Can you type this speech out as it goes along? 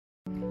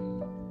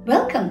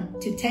Welcome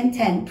to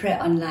 1010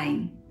 Prayer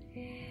Online.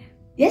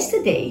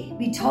 Yesterday,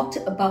 we talked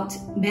about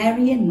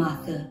Mary and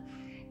Martha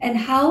and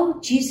how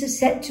Jesus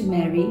said to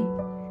Mary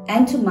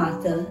and to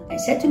Martha,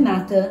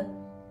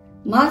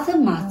 Martha,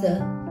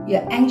 Martha,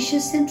 you're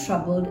anxious and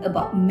troubled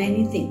about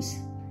many things,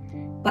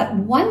 but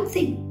one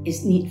thing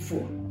is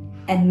needful,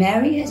 and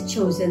Mary has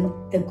chosen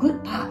the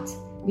good part,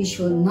 which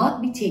will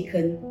not be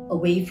taken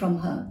away from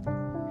her.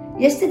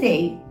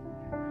 Yesterday,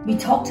 we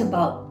talked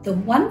about the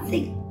one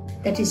thing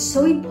that is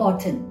so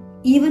important,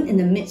 even in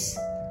the midst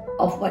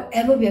of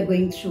whatever we are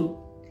going through.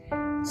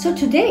 So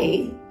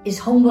today is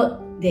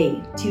homework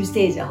day.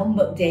 Tuesday is a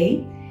homework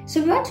day.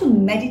 So we want to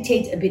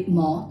meditate a bit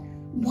more.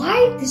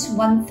 Why this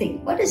one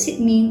thing? What does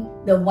it mean,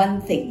 the one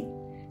thing?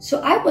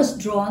 So I was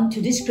drawn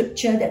to this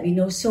scripture that we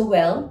know so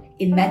well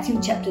in Matthew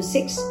chapter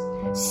 6.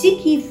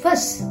 Seek ye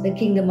first the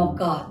kingdom of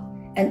God,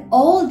 and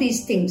all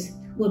these things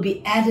will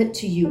be added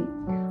to you.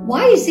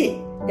 Why is it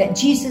that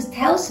Jesus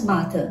tells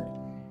Martha,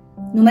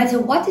 no matter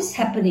what is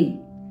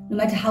happening, no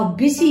matter how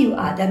busy you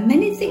are, there are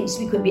many things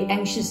we could be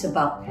anxious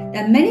about.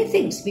 There are many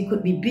things we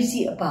could be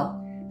busy about,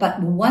 but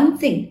one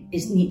thing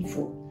is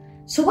needful.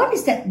 So what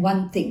is that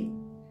one thing?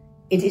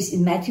 It is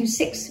in Matthew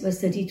 6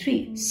 verse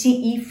 33.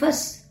 Seek ye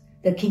first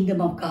the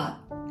kingdom of God.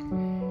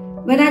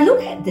 When I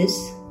look at this,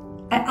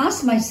 I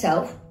ask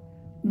myself,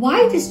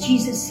 why does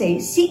Jesus say,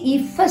 seek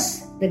ye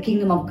first the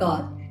kingdom of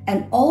God,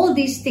 and all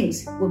these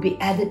things will be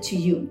added to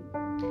you?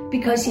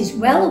 Because He's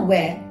well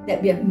aware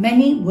that we have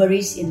many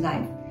worries in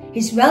life.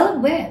 He's well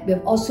aware we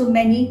have also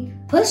many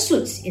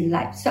pursuits in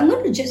life. So I'm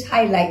going to just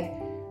highlight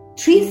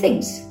three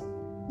things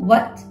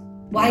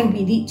why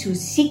we need to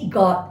seek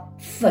God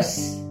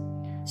first.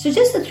 So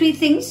just the three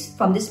things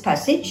from this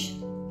passage.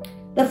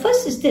 The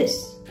first is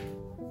this.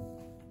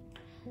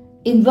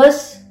 In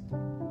verse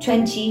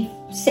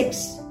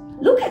 26,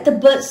 look at the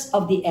birds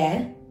of the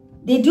air.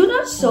 They do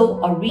not sow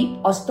or reap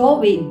or store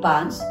away in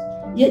barns,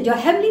 yet your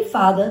heavenly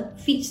Father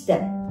feeds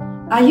them.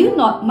 Are you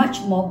not much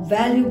more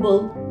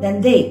valuable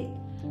than they?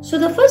 So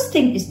the first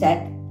thing is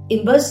that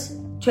in verse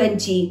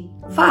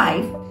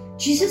 25,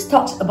 Jesus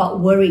talks about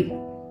worry.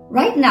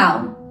 Right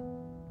now,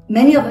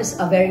 many of us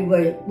are very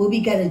worried. Will we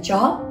get a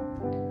job?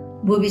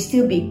 Will we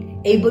still be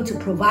able to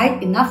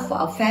provide enough for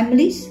our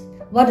families?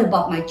 What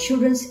about my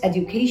children's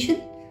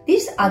education?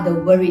 These are the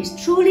worries.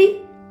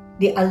 Truly,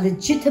 they are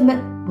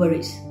legitimate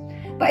worries.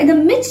 But in the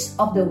midst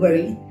of the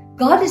worry,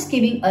 God is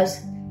giving us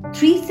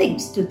three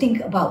things to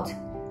think about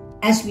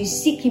as we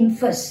seek Him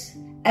first,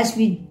 as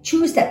we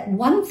choose that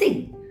one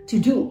thing to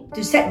do,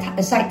 to set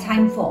aside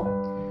time for.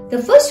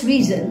 The first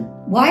reason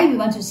why we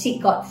want to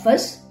seek God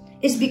first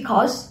is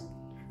because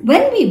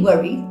when we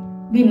worry,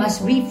 we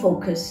must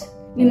refocus.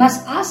 We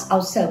must ask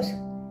ourselves,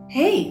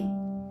 hey,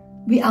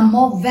 we are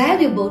more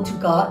valuable to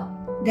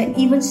God than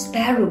even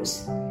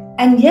sparrows.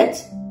 And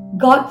yet,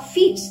 God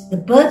feeds the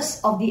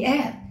birds of the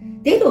air.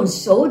 They don't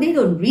sow, they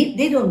don't reap,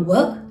 they don't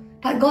work,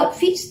 but God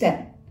feeds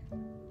them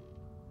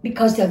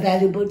because they're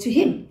valuable to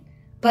Him.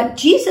 But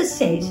Jesus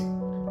says,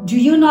 do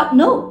you not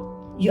know?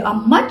 You are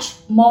much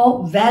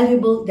more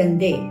valuable than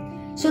they.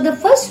 So the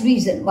first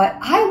reason why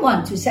I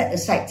want to set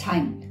aside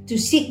time to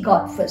seek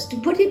God first, to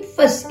put Him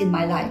first in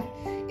my life,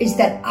 is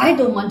that I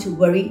don't want to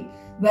worry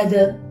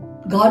whether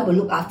God will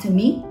look after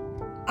me.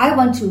 I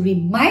want to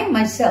remind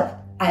myself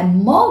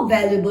I'm more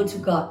valuable to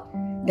God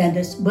than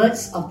the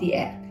birds of the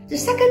air. The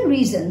second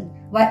reason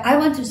why I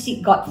want to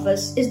seek God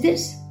first is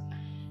this.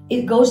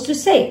 It goes to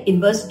say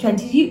in verse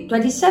 27,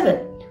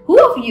 who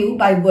of you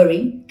by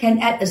worrying can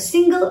add a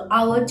single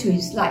hour to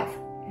his life?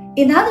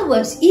 In other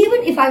words,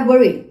 even if I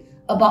worry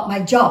about my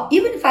job,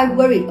 even if I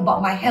worry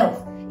about my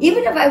health,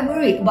 even if I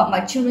worry about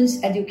my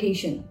children's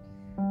education,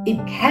 it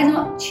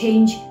cannot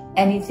change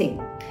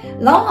anything.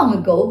 Long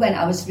ago, when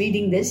I was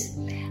reading this,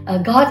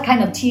 God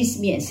kind of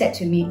teased me and said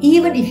to me,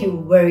 even if you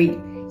worry,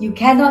 you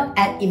cannot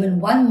add even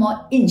one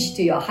more inch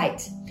to your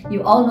height.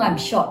 You all know I'm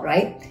short,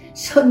 right?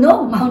 So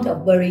no amount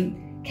of worry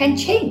can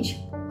change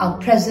our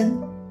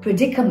present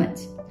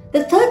predicament.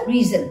 The third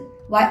reason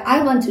why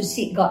I want to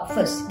seek God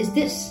first is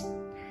this.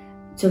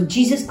 So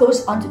Jesus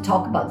goes on to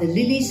talk about the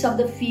lilies of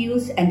the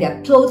fields, and they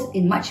are clothed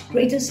in much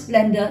greater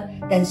splendor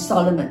than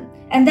Solomon.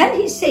 And then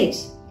He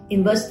says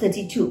in verse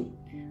 32,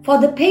 for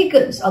the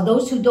pagans or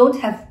those who don't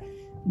have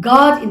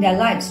God in their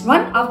lives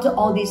run after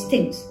all these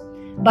things,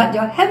 but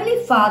your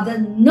heavenly Father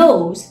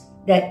knows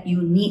that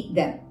you need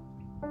them.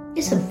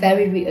 It's a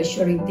very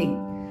reassuring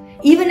thing.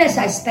 Even as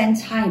I spend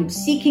time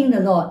seeking the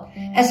Lord,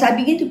 as I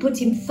begin to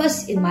put Him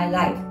first in my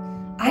life,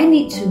 I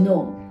need to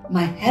know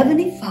my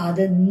Heavenly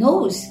Father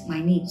knows my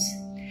needs.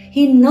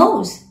 He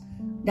knows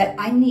that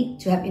I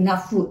need to have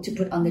enough food to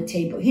put on the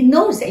table. He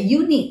knows that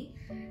you need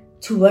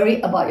to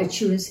worry about your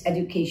children's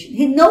education.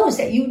 He knows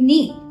that you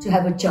need to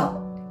have a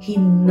job. He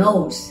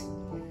knows.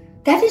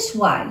 That is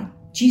why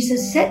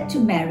Jesus said to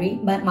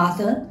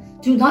Martha,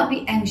 do not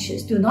be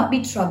anxious, do not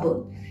be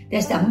troubled.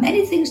 There are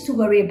many things to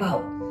worry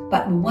about,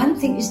 but one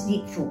thing is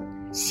needful.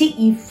 Seek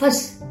ye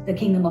first the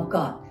kingdom of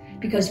God.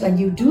 Because when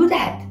you do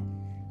that,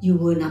 you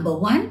will, number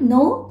one,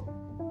 know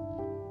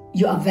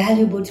you are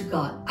valuable to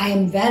God. I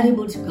am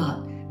valuable to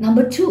God.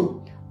 Number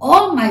 2,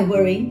 all my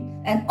worry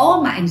and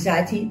all my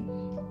anxiety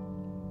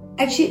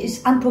actually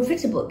is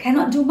unprofitable,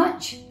 cannot do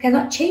much,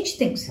 cannot change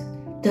things.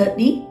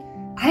 Thirdly,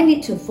 I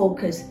need to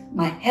focus.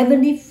 My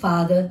Heavenly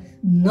Father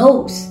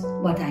knows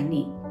what I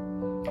need.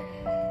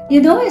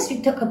 You know, as we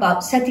talk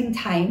about setting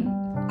time,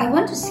 I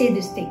want to say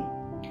this thing.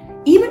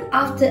 Even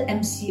after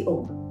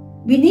MCO,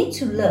 we need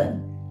to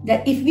learn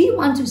that if we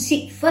want to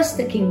seek first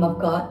the kingdom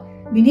of God,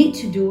 we need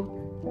to do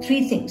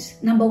 3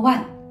 things. Number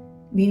 1,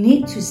 we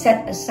need to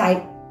set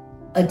aside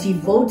a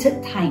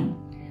devoted time.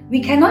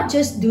 We cannot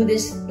just do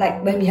this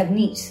like when we have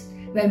needs,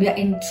 when we are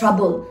in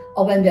trouble,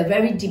 or when we are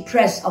very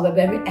depressed or we're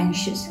very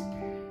anxious.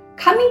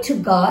 Coming to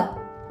God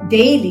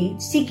daily,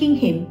 seeking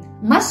Him,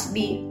 must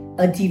be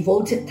a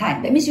devoted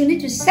time. That means you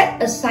need to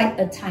set aside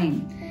a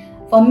time.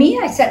 For me,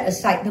 I set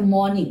aside the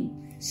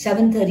morning,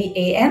 7:30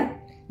 a.m.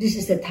 This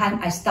is the time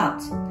I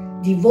start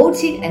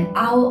devoting an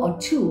hour or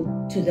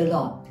 2 to the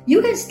Lord.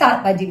 You can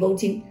start by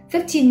devoting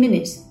 15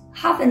 minutes,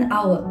 half an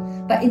hour,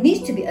 but it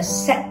needs to be a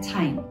set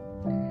time,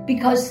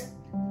 because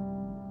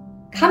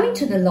coming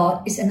to the Lord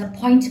is an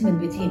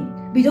appointment with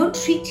Him. We don't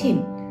treat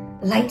Him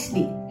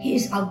lightly. He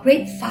is our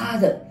great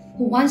Father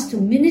who wants to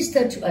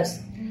minister to us.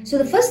 So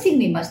the first thing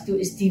we must do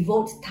is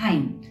devote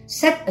time,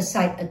 set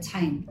aside a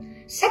time.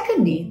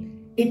 Secondly,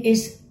 it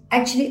is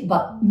actually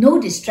about no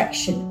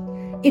distraction.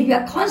 If we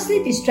are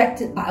constantly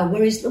distracted by our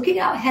worries, looking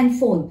at our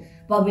handphone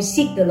while we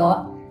seek the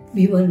Lord,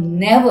 we will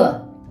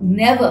never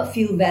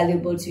feel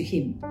valuable to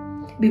Him.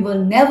 We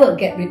will never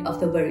get rid of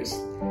the worries.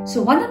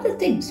 So one of the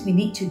things we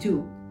need to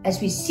do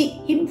as we seek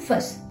Him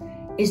first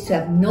is to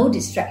have no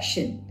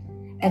distraction.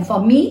 And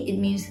for me, it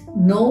means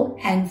no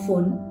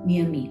handphone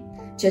near me.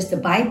 Just the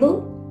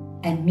Bible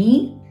and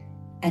me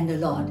and the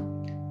Lord.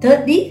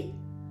 Thirdly,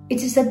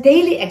 it is a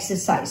daily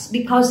exercise,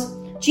 because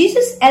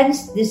Jesus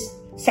ends this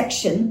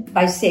section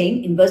by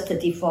saying in verse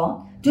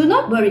 34, "Do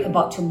not worry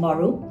about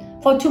tomorrow,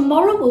 for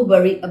tomorrow will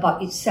worry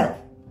about itself.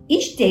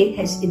 Each day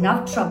has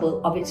enough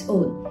trouble of its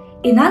own."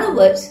 In other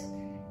words,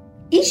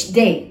 each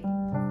day,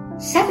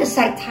 set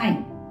aside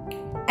time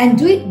and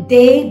do it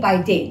day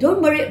by day.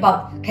 Don't worry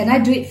about, can I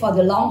do it for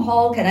the long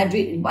haul? Can I do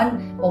it in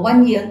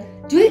 1 year?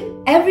 Do it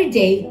every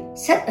day.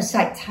 Set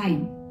aside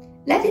time.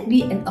 Let it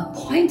be an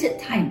appointed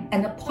time,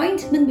 an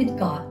appointment with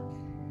God.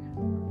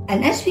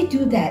 And as we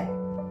do that,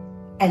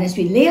 and as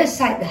we lay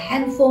aside the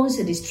handphones,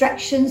 the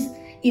distractions,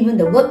 even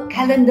the work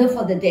calendar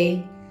for the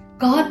day,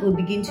 God will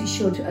begin to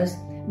show to us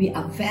we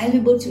are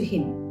valuable to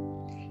Him.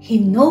 He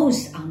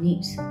knows our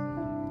needs,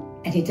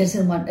 and He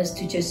doesn't want us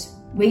to just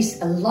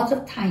waste a lot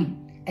of time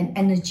and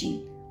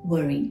energy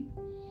worrying.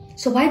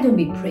 So why don't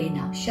we pray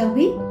now? Shall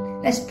we?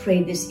 Let's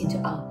pray this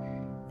into our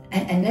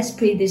and let's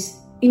pray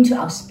this into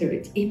our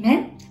spirit.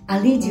 Amen.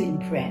 I'll lead you in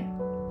prayer.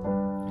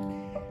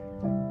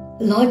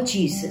 Lord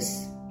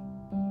Jesus,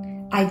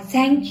 I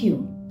thank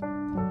You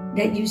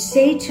that You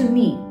say to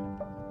me,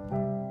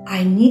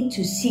 I need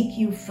to seek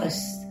You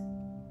first.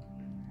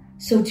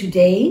 So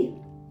today,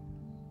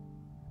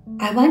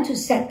 I want to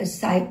set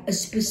aside a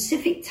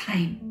specific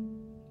time.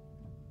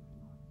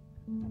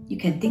 You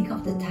can think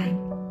of the time.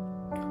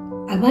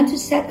 I want to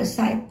set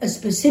aside a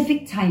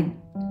specific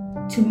time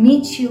to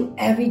meet You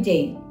every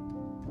day.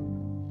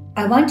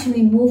 I want to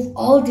remove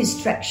all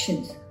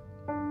distractions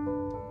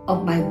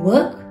of my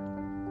work,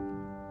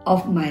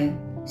 of my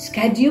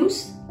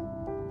schedules,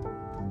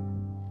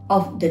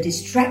 of the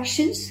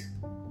distractions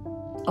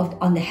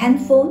on the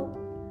handphone.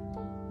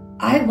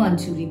 I want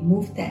to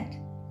remove that.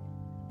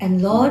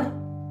 And Lord,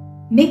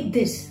 make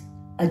this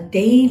a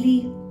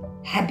daily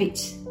habit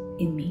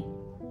in me.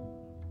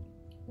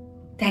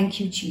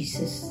 Thank You,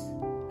 Jesus.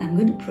 I'm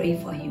going to pray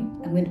for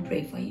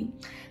You.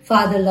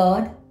 Father,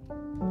 Lord,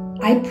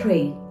 I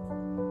pray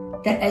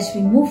that as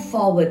we move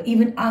forward,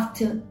 even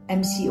after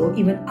MCO,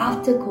 even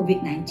after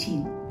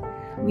COVID-19,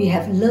 we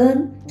have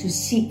learned to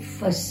seek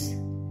first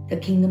the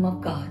kingdom of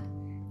God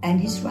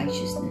and His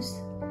righteousness.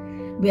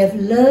 We have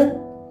learned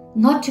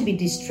not to be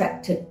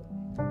distracted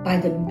by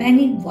the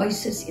many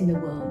voices in the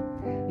world.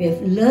 We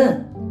have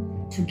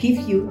learned to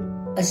give You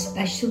a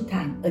special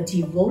time, a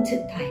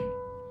devoted time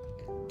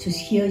to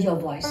hear Your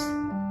voice.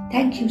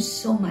 Thank You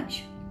so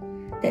much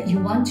that You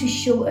want to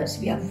show us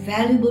we are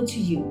valuable to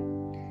You,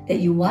 that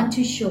You want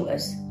to show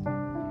us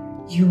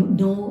You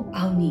know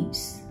our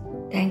needs.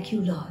 Thank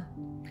You, Lord.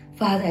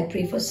 Father, I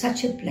pray for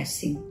such a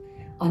blessing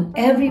on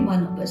every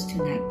one of us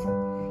tonight,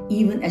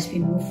 even as we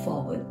move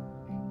forward.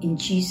 In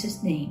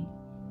Jesus' name,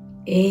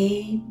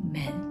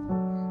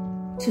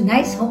 amen.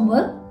 Tonight's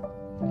homework,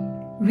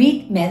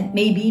 read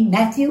maybe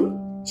Matthew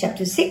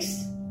chapter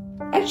 6.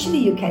 Actually,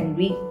 you can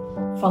read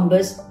from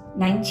verse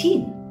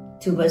 19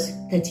 to verse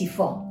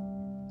 34.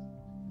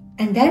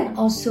 And then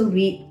also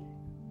read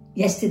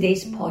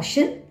yesterday's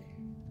portion,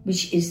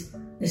 which is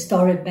the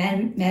story of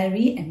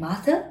Mary and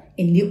Martha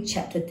in Luke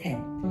chapter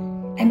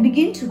 10. And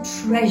begin to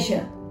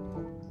treasure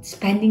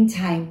spending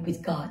time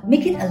with God.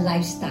 Make it a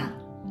lifestyle.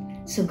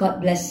 So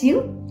God bless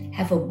you.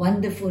 Have a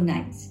wonderful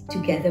night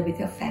together with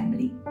your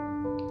family.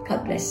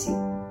 God bless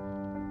you.